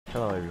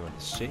Hello everyone,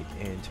 it's Jake,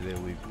 and today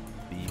we'll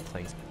be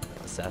playing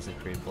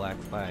Assassin's Creed Black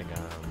Flag.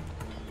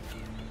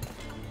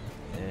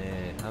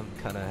 And I'm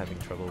kind of having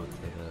trouble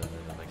with the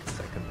like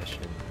second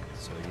mission,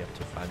 so you have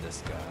to find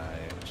this guy,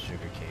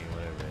 sugarcane,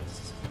 whatever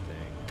his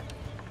thing.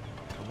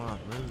 Come on,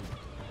 move.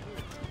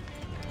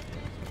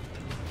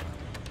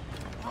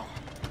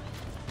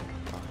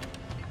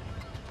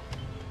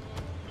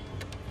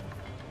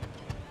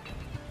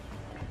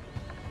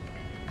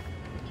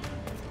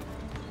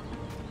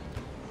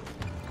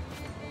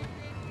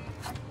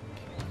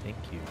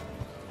 Thank you.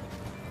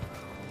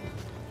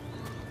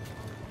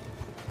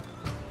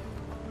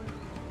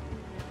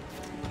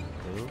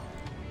 Hello?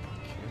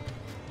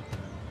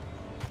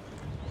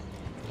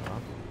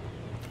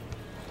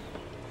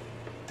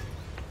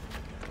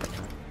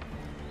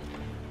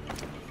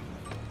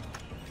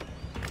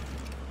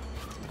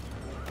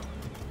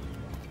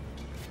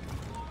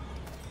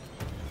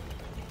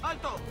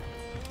 ¡Alto!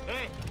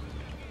 ¡Eh!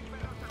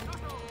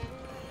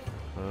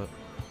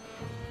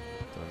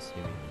 Don't see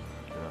me.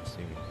 Do not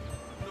see me.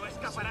 ¡No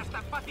escaparás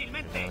tan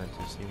fácilmente! Don't want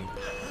to see me.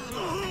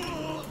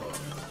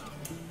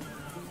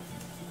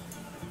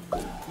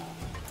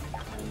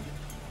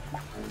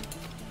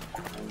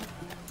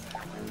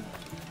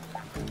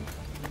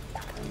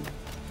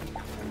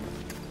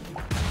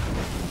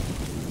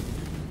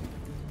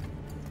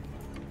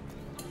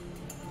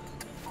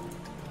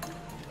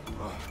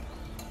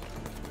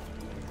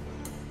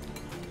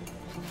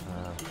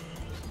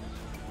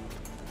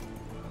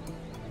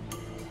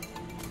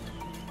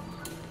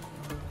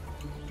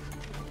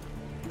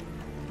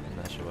 I'm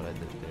not sure what I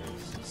did there.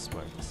 It's a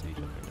smart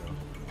decision right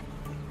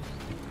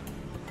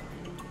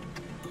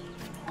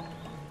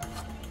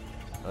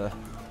now.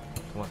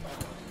 Come on.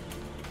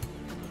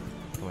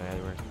 Come on,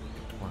 Edward.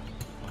 Come on.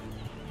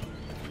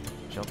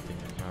 Jumped in.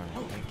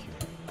 Alright, thank you.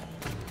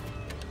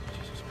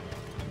 Jesus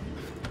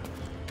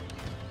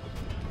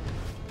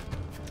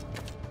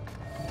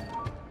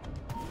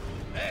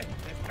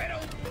 ¡Espera!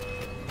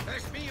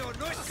 ¡Es mío!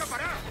 ¡No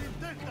escapará!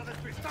 ¡Intenta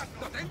despistar!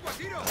 ¡Lo tengo a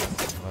tiro!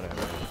 Christ.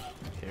 Whatever.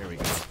 Here we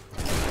go.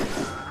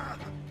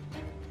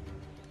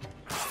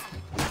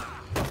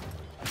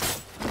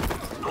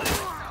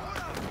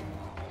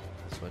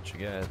 That's what you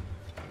get.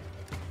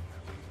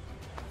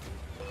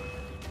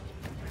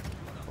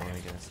 Going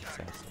against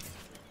assassin.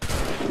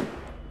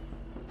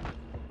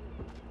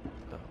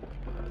 Oh my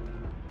god.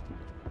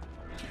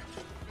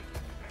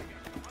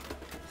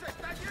 ¡Se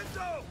está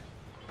yendo!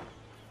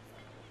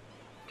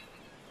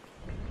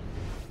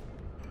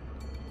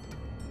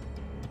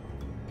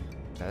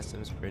 That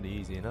seems pretty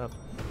easy enough.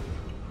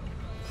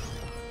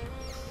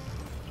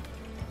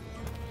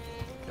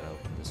 Gotta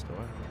open this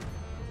door.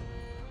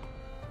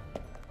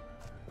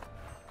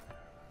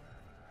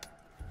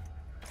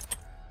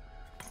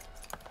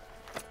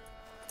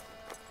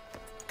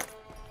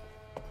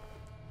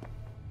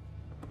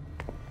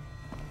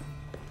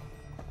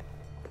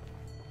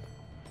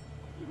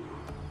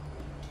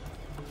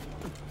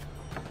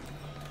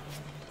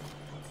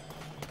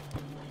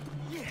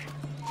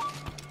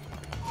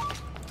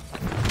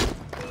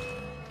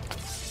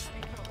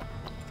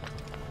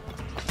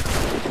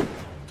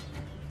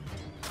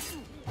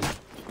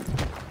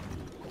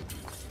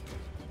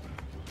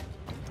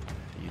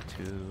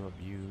 Two of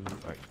you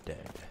are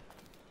dead.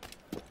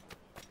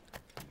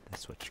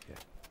 That's what you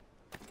get.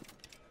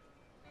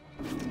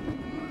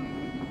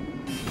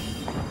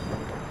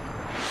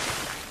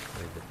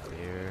 Play the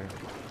bear.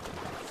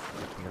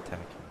 Fucking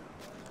attack him.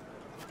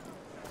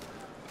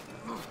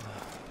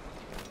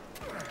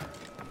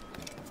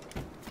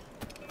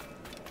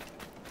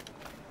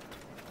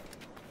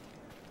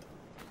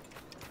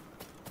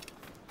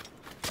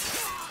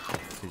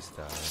 Please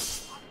die.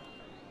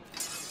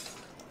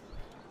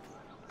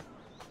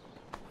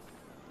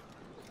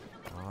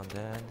 On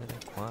down to the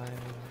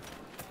climb,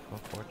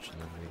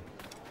 unfortunately.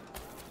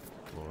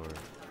 Lord.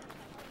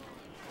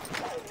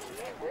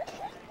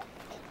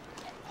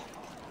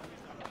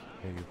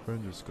 Hey, your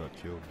friend just got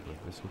killed, but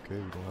it's okay,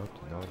 we don't have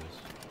to notice.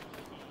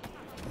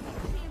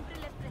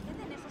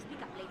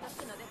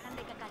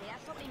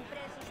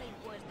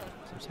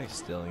 Seems like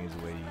stealing is a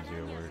way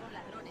easier word.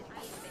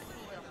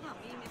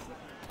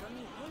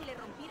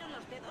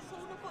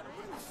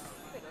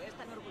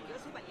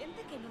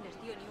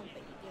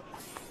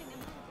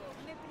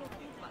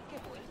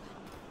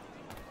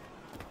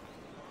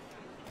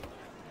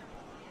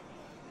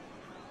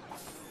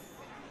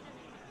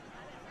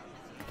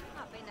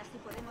 Apenas si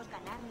podemos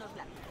ganarnos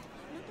la vida.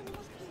 No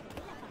tenemos que ir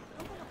con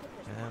todo lo que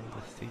And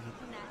the thief.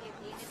 nadie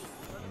tiene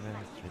dinero.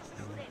 Los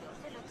basureros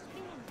se lo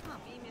exprimen. A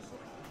mí me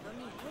sucedió.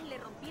 Miguel le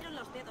rompieron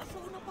los dedos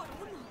uno por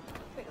uno.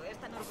 Pero es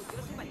tan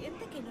orgulloso y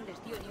valiente que no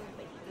les dio ni un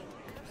penique.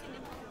 Sin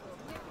embargo,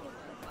 me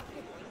preocupa que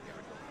vuelva.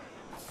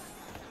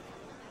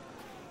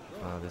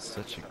 Oh, this is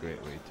such a great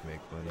way to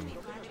make money. Mi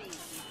padre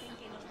insisten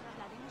que nos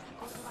traslademos a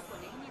Córdoba con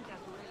él mientras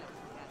dure la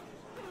oscuridad.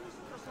 Pero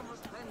nosotros somos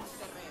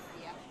gente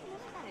recia. No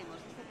llegaremos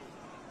a ese punto.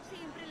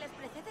 Siempre les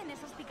preceden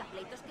esos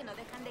picapleitos que no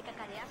dejan de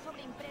cacarear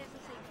sobre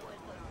impresos e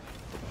impuestos.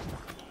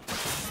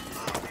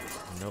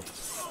 Nope.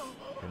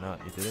 You're not.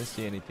 You didn't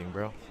see anything,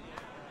 bro.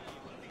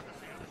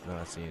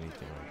 not see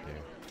anything right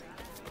there.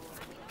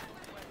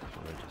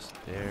 We're just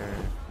there.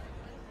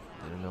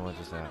 Didn't know what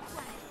just happened.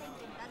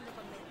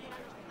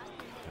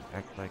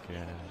 Act like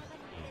I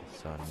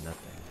saw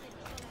nothing.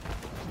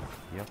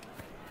 Yep.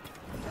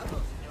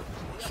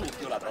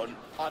 Sucio ladrón.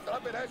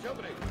 Atrapen a ese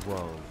hombre.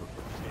 Whoa.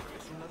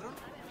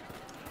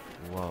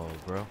 Whoa,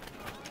 bro.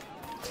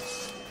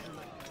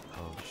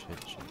 Oh shit.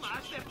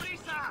 ¡Más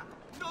deprisa!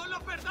 ¡No lo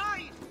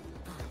perdáis!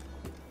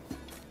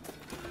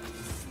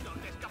 ¡No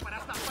te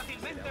escaparás tan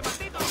fácilmente,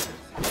 maldito!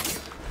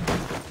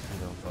 You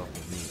don't fuck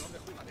with me,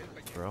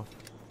 bro.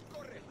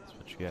 That's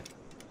what you get.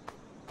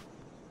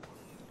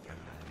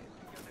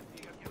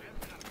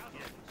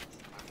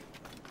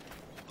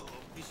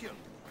 Visión.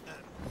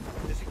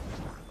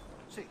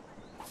 Sí.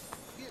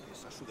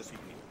 Tienes a su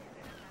designio.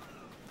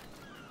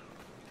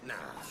 Nah,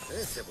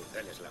 ese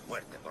burdel es la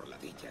muerte por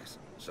ladillas.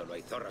 Solo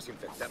hay zorras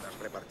infectadas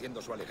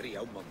repartiendo su alegría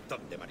a un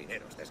montón de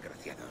marineros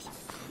desgraciados.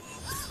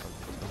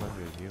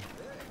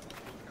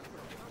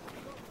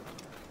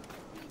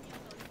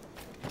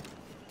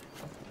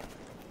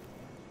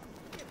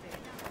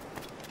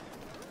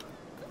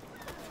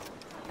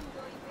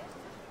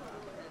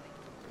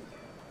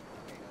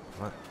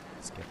 Come on,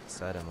 let's get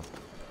inside of him.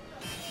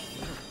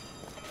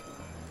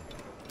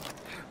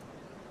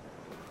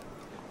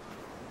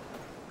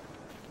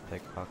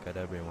 Pickpocket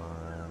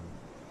everyone.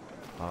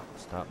 Oh,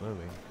 stop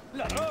moving.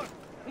 ¡Ladrón!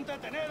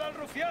 ¡Detened al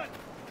rufián!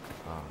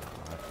 Oh,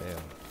 I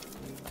failed.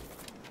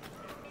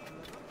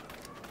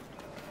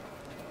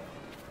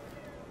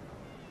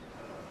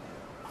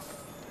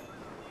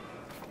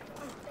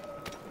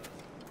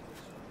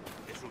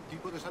 ¿Es un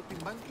tipo de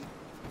saltimbanqui?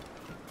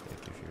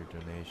 Thank you for your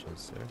donation,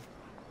 sir.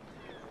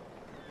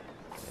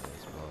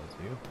 As well as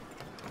you.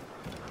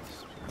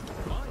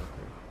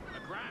 A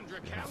grand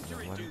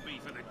recounter it do be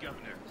for the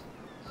governor.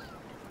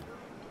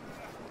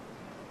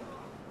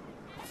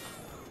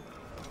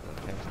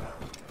 Okay.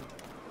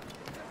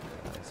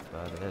 That's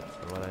about it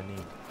for what I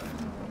need.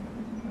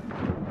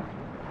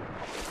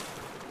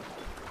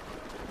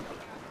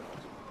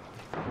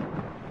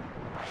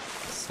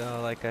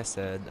 So, like I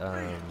said,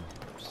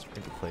 just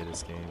ready to play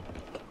this game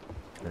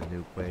in a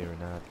new way or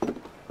not.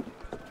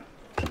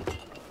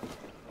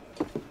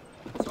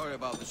 Sorry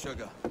about the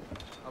sugar.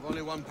 I've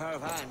only one pair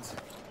of hands.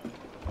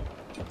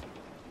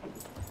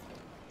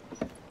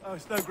 Oh,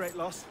 it's no great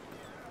loss.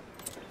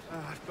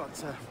 I've got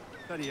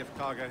plenty of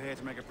cargo here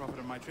to make a profit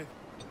on my trip.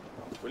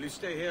 Will you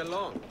stay here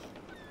long?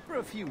 For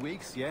a few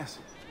weeks, yes.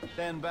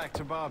 Then back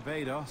to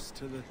Barbados,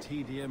 to the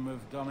tedium of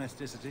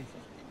domesticity.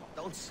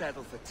 Don't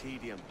settle for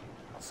tedium.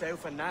 Sail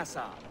for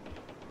Nassau.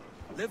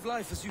 Live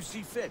life as you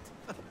see fit.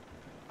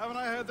 Haven't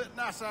I heard that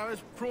Nassau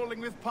is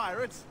crawling with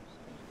pirates?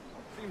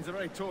 Seems a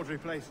very tawdry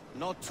place.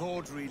 Not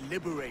tawdry,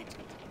 liberated.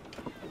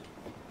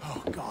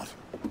 Oh, God.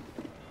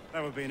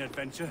 That would be an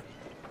adventure.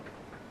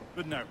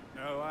 But no,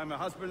 I'm a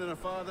husband and a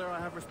father. I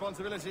have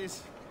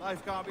responsibilities.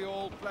 Life can't be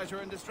all pleasure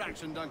and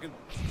distraction, Duncan.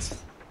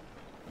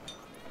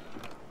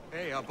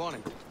 Hey,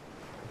 Bonnie.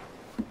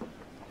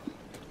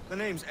 The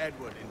name's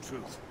Edward, in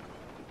truth.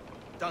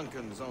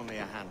 Duncan's only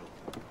a handle.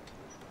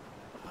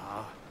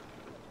 Ah.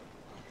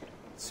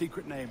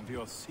 Secret name for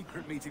your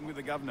secret meeting with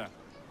the governor.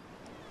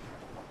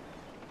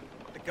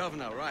 The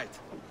governor, right.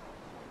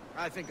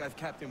 I think I've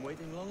kept him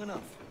waiting long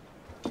enough.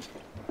 Alright,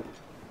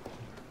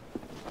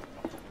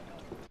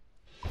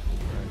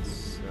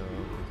 so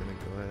we're gonna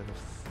go ahead and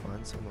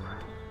find someone.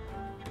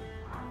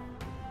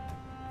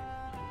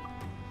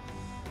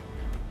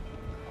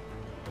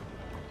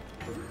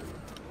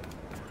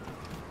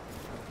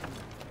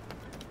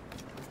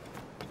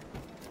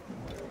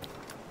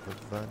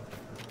 Fun.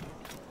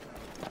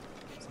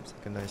 Seems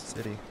like a nice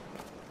city.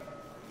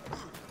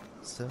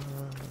 So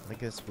I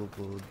guess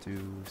we'll do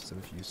some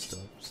few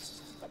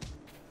stops.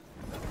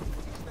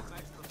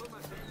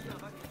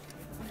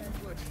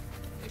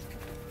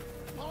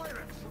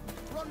 Pirates!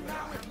 Run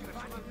now if you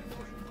find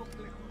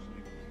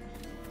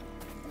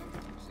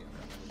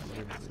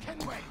That's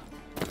Kenway!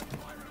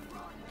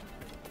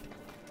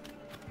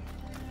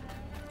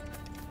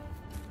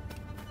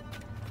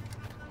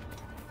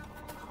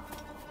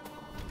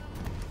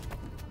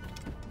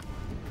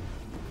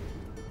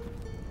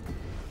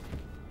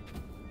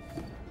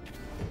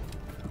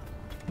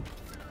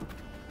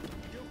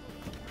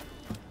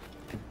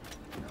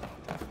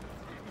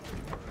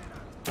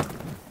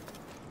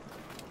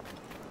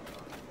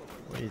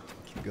 Where do you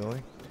think you're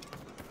going?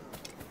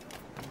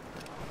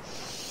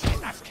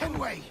 That's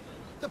Kenway!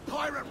 The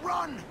pirate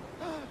run!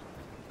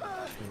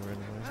 You run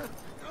away?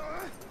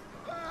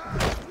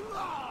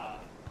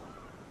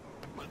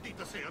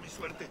 Maldita sea mi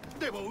suerte.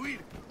 Debo huir.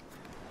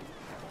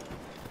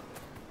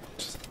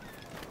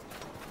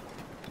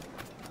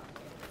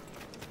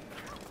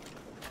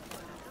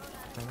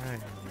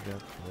 Alright, we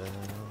got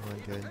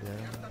one guy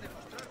down.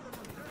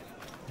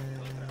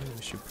 And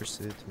we should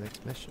pursue the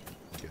next mission,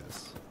 I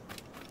guess.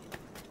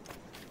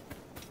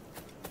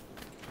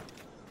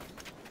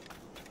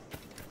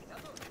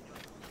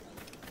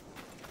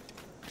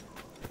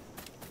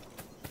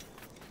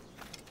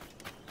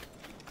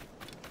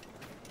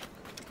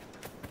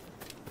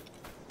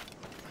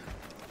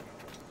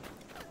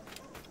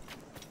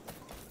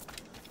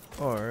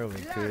 Or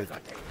we could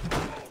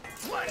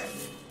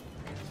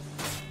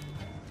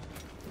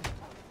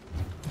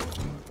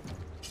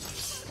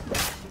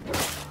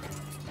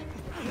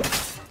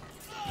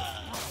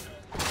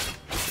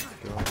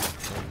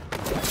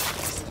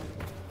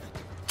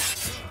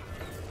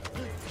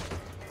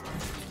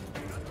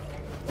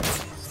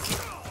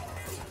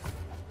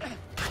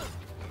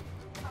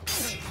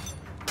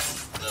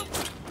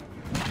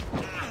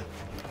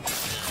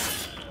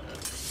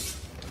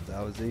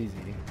that was easy.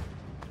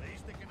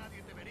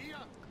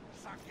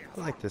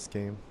 I like this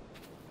game.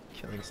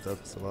 Killing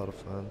stuff is a lot of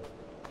fun.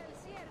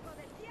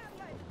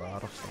 A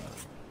lot of fun.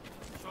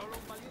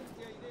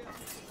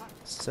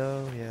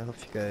 So yeah, I hope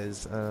you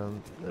guys a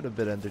little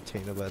bit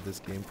entertained about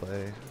this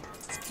gameplay.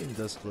 This game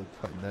does look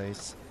quite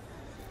nice,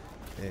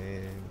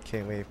 and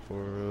can't wait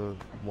for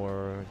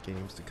more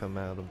games to come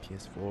out on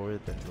PS4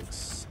 that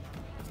looks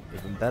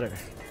even better.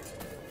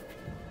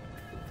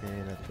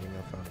 And I think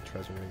I found a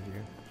treasure right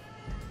here.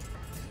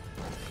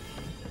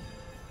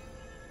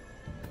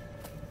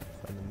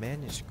 Find the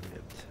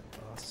manuscript.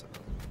 Awesome.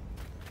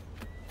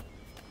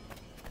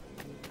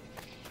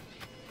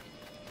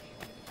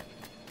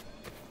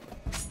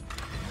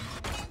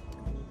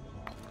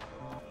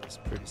 It's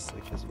pretty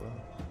slick as well.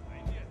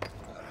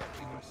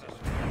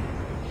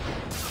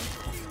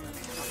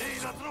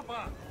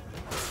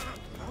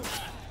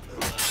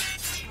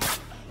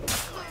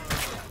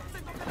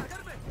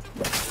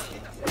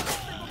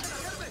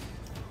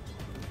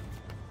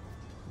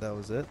 That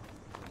was it.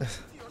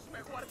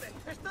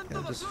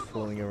 I'm just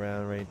fooling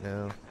around right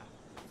now,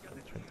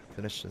 trying to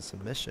finish the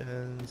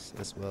submissions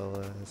as well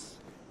as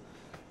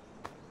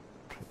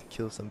trying to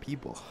kill some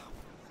people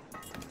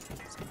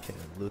so I can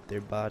loot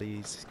their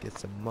bodies, get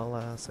some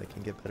mullah so I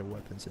can get better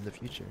weapons in the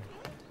future.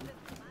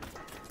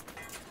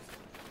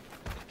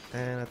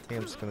 And I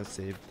think I'm just gonna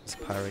save this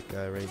pirate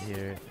guy right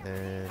here,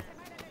 and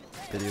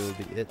this video will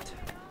be it.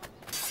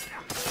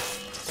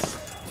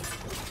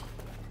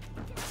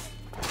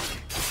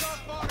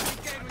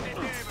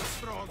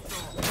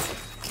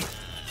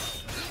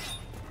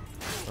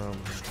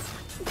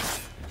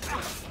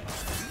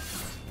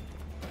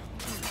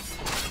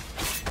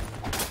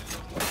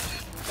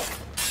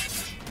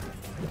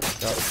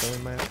 Stop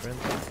killing my friend.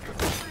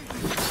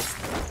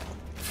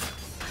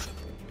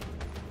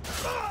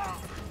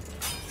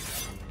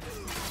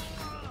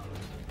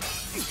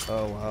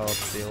 Oh wow,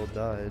 they all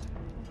died.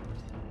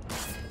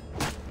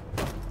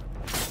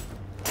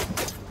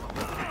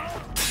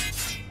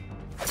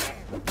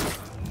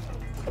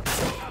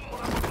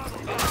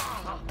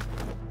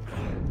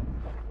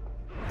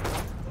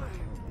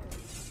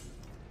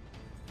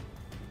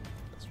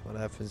 That's what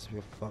happens if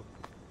you fuck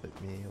with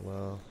me.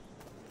 Well,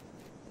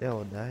 they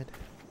all died.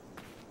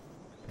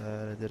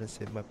 But I didn't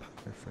save my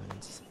partner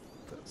friends.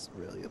 That's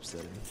really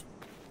upsetting.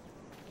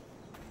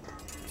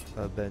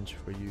 A bench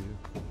for you.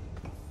 Hope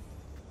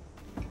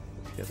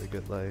you have a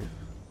good life.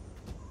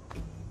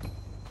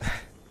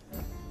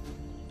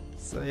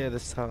 So yeah,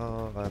 this is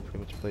how I pretty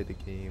much play the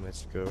game. I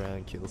just go around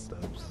and kill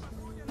stuff.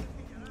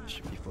 I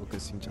should be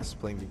focusing just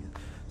playing the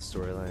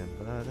storyline,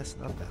 but that's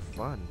not that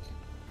fun.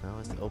 No,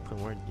 it's an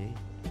open world game.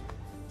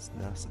 It's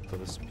not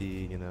supposed to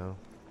be, you know,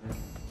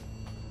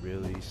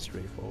 really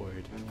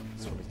straightforward.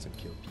 Just wanted to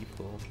kill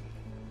people,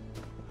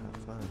 have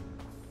fun.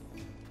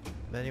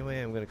 But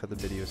anyway, I'm gonna cut the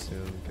video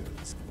soon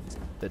because this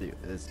video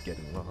is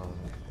getting long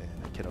and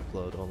I can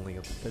upload only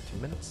up to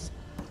 13 minutes.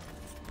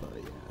 But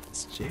yeah,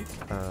 it's Jake.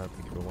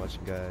 Thank you for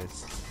watching,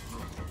 guys.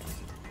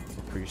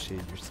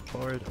 Appreciate your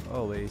support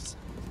always,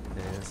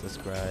 and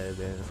subscribe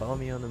and follow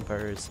me on the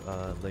various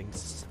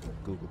links,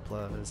 Google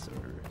Plus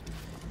or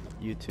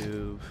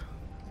YouTube,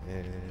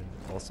 and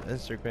also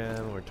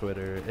Instagram or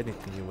Twitter,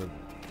 anything you would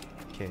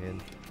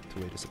can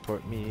to way to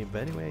support me.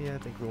 But anyway, yeah,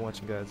 thank you for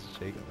watching, guys.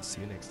 Jake, I'll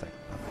see you next time.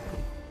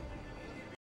 Bye.